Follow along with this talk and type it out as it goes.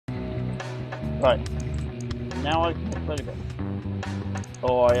Right. Now I can click ready button.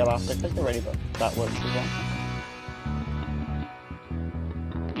 Or you'll have to click the ready button. That works as well.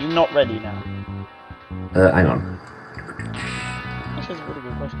 You're not ready now. Hang on. This is a really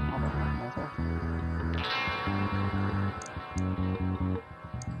good question. Hold on,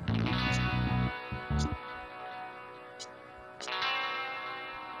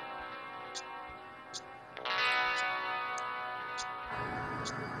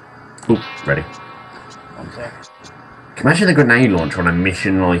 Ooh, ready. one sec. Can you imagine the grenade launcher on a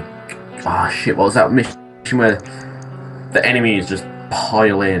mission like... Ah, shit, what was that mission where the enemies just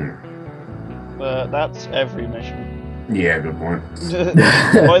pile in? That's every mission. Yeah, good point.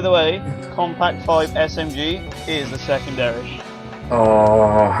 By the way, Compact 5 SMG is a secondary.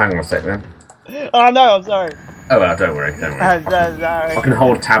 Oh, hang on a sec then. Oh no, I'm sorry. Oh well, don't worry, don't worry. I'm so sorry. I can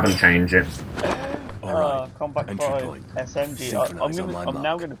hold tab and change it. Compact 5 SMG. I'm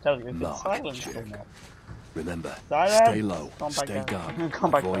now going to tell you if it's silenced or not. Remember, Silence. stay low, Compact stay guard. guard,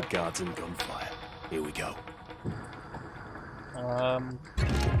 Compact avoid guard. guards and gunfire. Here we go.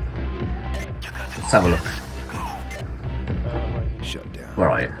 Let's have a look. Shut down. Where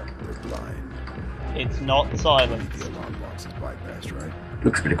are you? They're blind. It's not silenced. The alarm box is bypassed, right?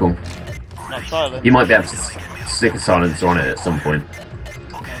 Looks pretty cool. Not silenced. You might be able to stick a silencer on it at some point.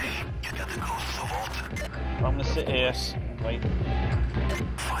 I'm going to sit here and wait.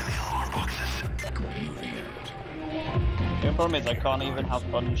 The only problem is I can't even have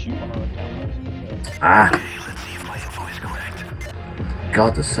fun and shoot on other cameras. Ah.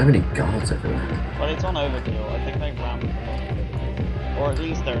 God, there's so many guards everywhere. But it's on overkill. I think they rammed them on overkill. Or at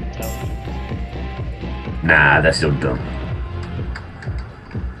least they're intelligent. Nah, they're still dumb.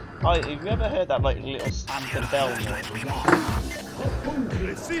 Oh, have you ever heard that like little Santa bell noise?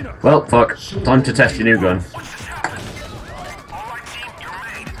 Well, fuck. Time to test your new gun.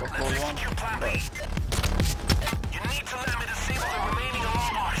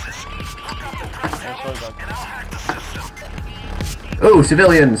 Oh,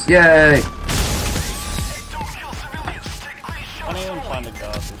 civilians! Yay! I don't even find the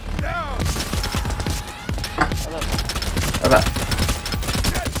garbage.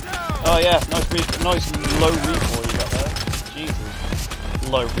 Oh yeah, nice low recoil you got there. Jesus.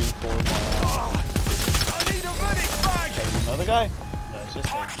 Low recoil. Okay, another guy? No, it's just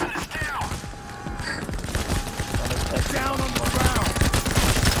him. Down on the ground.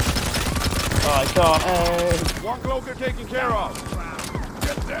 Oh, I can't. One cloaker taken care of.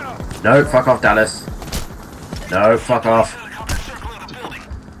 Get down. No, fuck off, Dallas. No, fuck off.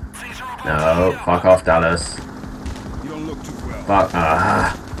 No, fuck off, Dallas. You don't look too well. Fuck.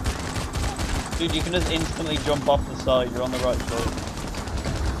 Ah. Dude, you can just instantly jump off the side. You're on the right side.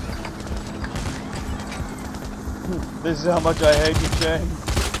 This is how much I hate you, James.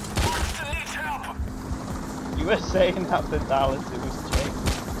 You were saying that to Dallas, it was James.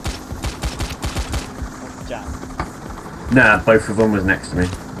 Jack. Nah, both of them was next to me.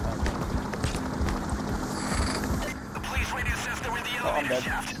 Oh, I'm dead.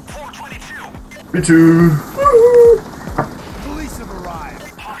 Me too. Police have arrived.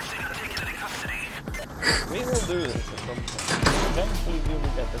 We will do this at some point. Eventually we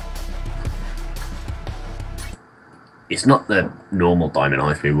will get this. It's not the normal Diamond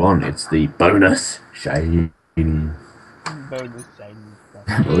Knife we want, it's the bonus shiny. Bonus shiny stuff.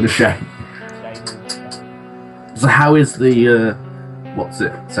 Bonus shiny. Shiny stuff. So how is the, what's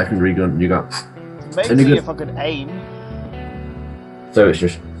it, secondary gun you got? Maybe if I could aim. So it's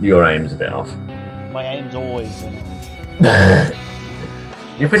just, your aim's a bit off. My aim's always in.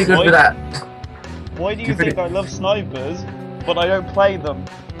 You're pretty good with that. Why do you think I love snipers, but I don't play them?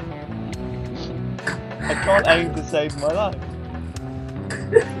 I can't aim to save my life.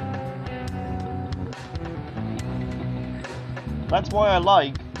 That's why I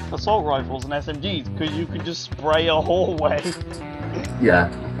like assault rifles and SMGs, because you can just spray a hallway. Yeah,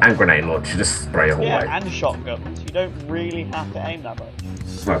 and grenade launcher, just spray a hallway. Yeah, and shotguns. You don't really have to aim that much.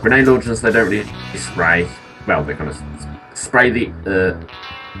 Well, grenade launchers, they don't really spray. Well, they kind of spray the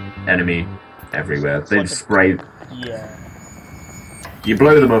enemy everywhere. It's They like just spray. Yeah. You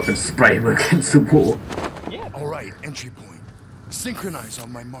blow them up and spray them against the wall. Yeah. All right, entry point. Synchronize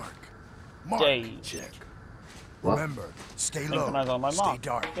on my mark. Mark. Dave. Check. What? Remember, stay low. Synchronize on my stay mark.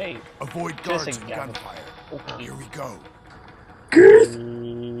 dark. Dave. Avoid guards Kissing and gather. gunfire. Okay. Here we go. Good.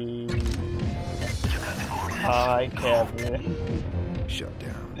 Hi, Kevin. Shut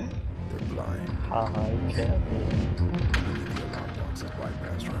down. They're blind. Hi, Kevin. The alarm box is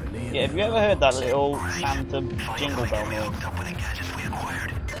bypassed, right? Yeah, have you ever heard that little Santa jingle bell noise?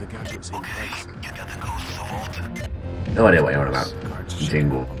 The gadget's in place. No idea what you're on about. Guards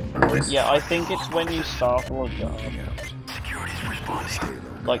Jingle. on the noise. Yeah, I think it's when you startle a guard.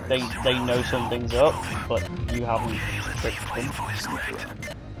 Like they know something's up, but you haven't tricked them.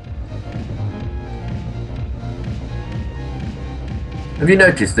 Have you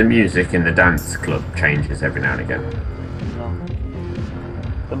noticed the music in the dance club changes every now and again? No.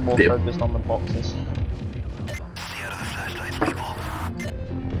 They're more focused on the boxes.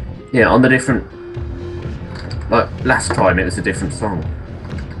 Yeah, on the different... Like, last time it was a different song.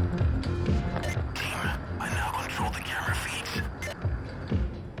 I now control the camera feeds.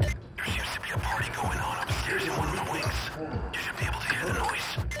 There seems to be a party going on upstairs in one of the wings. You should be able to hear the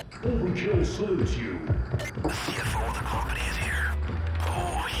noise. Overkill salutes you. The CFO of the company is here.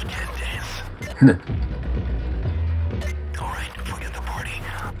 Oh, he can dance. Alright, forget the party.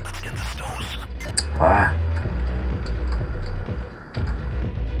 Let's get the stones. Ah.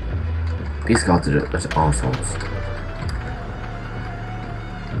 These guys are arseholes.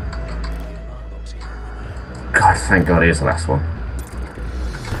 God, thank God here's the last one.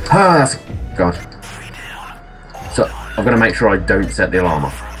 Ah, that's... God. So, I've got to make sure I don't set the alarm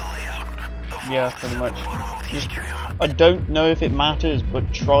off. Yeah, pretty much. Just, I don't know if it matters,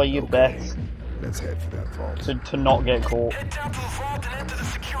 but try your best Let's head for that vault. to not get caught. Head down to the vault and enter the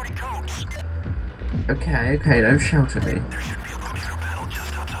security codes. Okay, don't shout at me. There should be a computer panel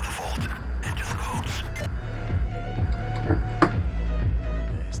just outside the vault. Enter the codes.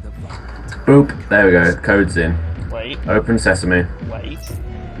 There's the vault. Boop, there we go, code's in. Wait, Open sesame. wait.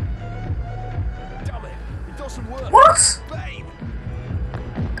 Damn it! It doesn't work. What? Babe!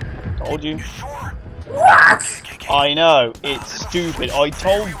 Told you. Sure. What? I know, it's stupid. I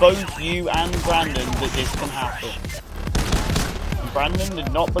told both you and Brandon that this can happen. And Brandon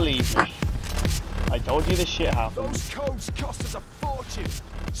did not believe me. I told you this shit happens. Those codes cost us a fortune.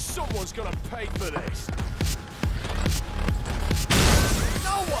 Someone's gonna pay for this.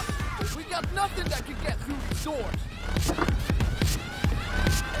 No one! We got nothing that can get through the doors.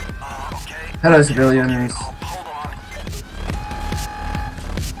 Okay. Hello, civilians. Hold on.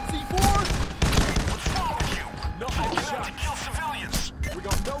 C4? What's wrong with you? No To shot. kill civilians. We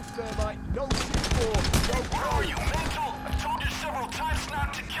got no thermite, no C4, no Are you code. mental? I've told you several times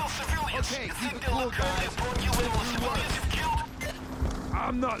not to kill civilians. Okay, You keep think it they'll cool, occur guys. and brought you in all the civilians you've killed?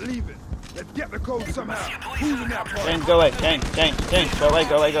 I'm not leaving. Let's get the code somehow. Who's in that part? James, go away. James, go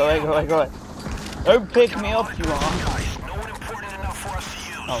away. Don't pick me up, you are. Guys, no one important enough for us to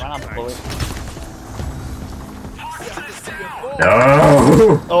use. Oh, ran out the bullet.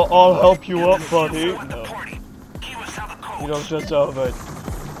 No! Oh, I'll help you up, buddy. The No, party. Give us how the you code. don't just over it.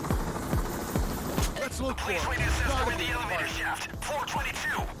 Let's look for Please it. wait a system in the elevator shaft.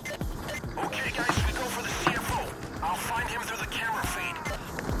 422. Okay, guys, we go for the CFO. I'll find him through the camera feed.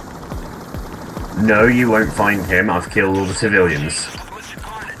 No, you won't find him. I've killed all the civilians. With Mr.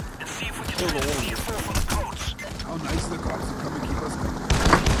 Garnet and see if we can get the CFO for the codes. How nice the cops will come and keep us company.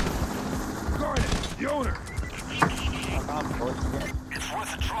 Garnet, the owner. It's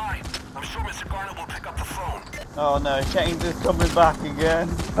worth a try. I'm sure Mr. Garnet will pick up the phone. Oh no, James is coming back again.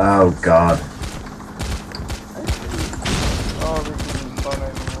 Oh, God. Oh, this isn't fun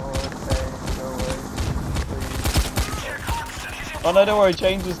anymore. James, go away. Please. Oh no, don't worry,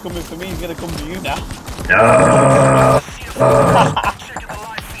 James is coming for me. He's gonna come for you now. No!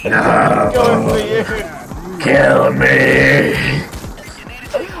 He's going for you. Kill me!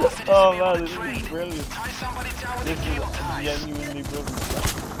 Oh man, this is brilliant. This is genuinely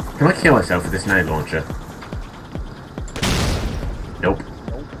brilliant. Can I kill myself with this nade launcher? Nope.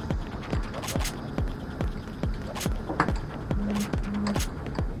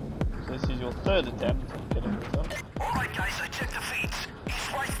 This is your third attempt at killing yourself. Alright, guys, I checked the feeds.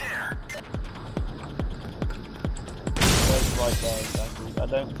 He's right there. Where's right there exactly? I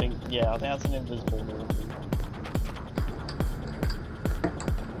don't think. Yeah, I think that's an invisible wall.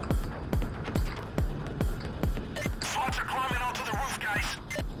 SWATs are climbing onto the roof, guys.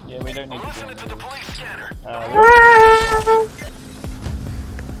 Yeah, we don't need I'm to listening to do the it. police scanner.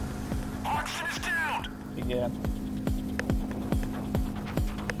 Hodgson is down. Again.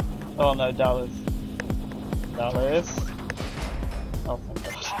 Oh no, Dallas. Dallas. Oh, thank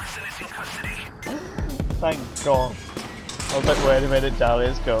God. Hodgson is in custody. Thank God. I was like, wait a minute,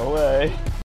 Dallas, go away.